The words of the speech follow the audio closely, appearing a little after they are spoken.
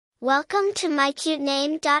Welcome to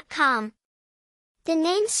mycutename.com. The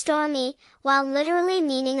name Stormie, while literally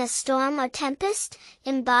meaning a storm or tempest,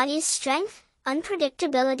 embodies strength,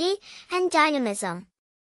 unpredictability, and dynamism.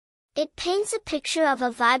 It paints a picture of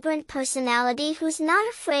a vibrant personality who's not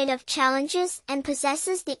afraid of challenges and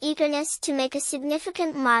possesses the eagerness to make a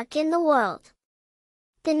significant mark in the world.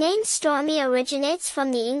 The name Stormie originates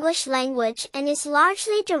from the English language and is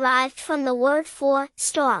largely derived from the word for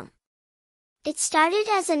storm. It started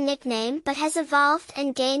as a nickname but has evolved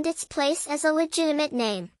and gained its place as a legitimate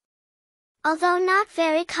name. Although not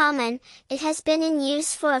very common, it has been in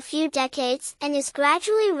use for a few decades and is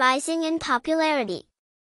gradually rising in popularity.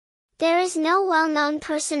 There is no well-known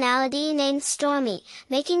personality named Stormie,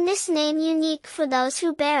 making this name unique for those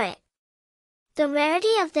who bear it. The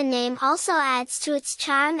rarity of the name also adds to its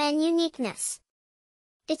charm and uniqueness.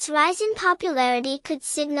 Its rise in popularity could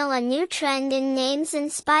signal a new trend in names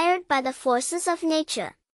inspired by the forces of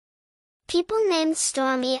nature. People named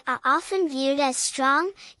Stormie are often viewed as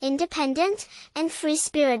strong, independent, and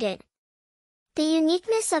free-spirited. The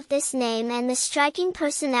uniqueness of this name and the striking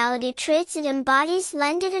personality traits it embodies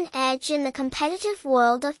lend it an edge in the competitive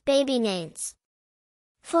world of baby names.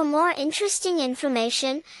 For more interesting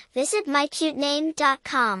information, visit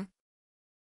mycutename.com.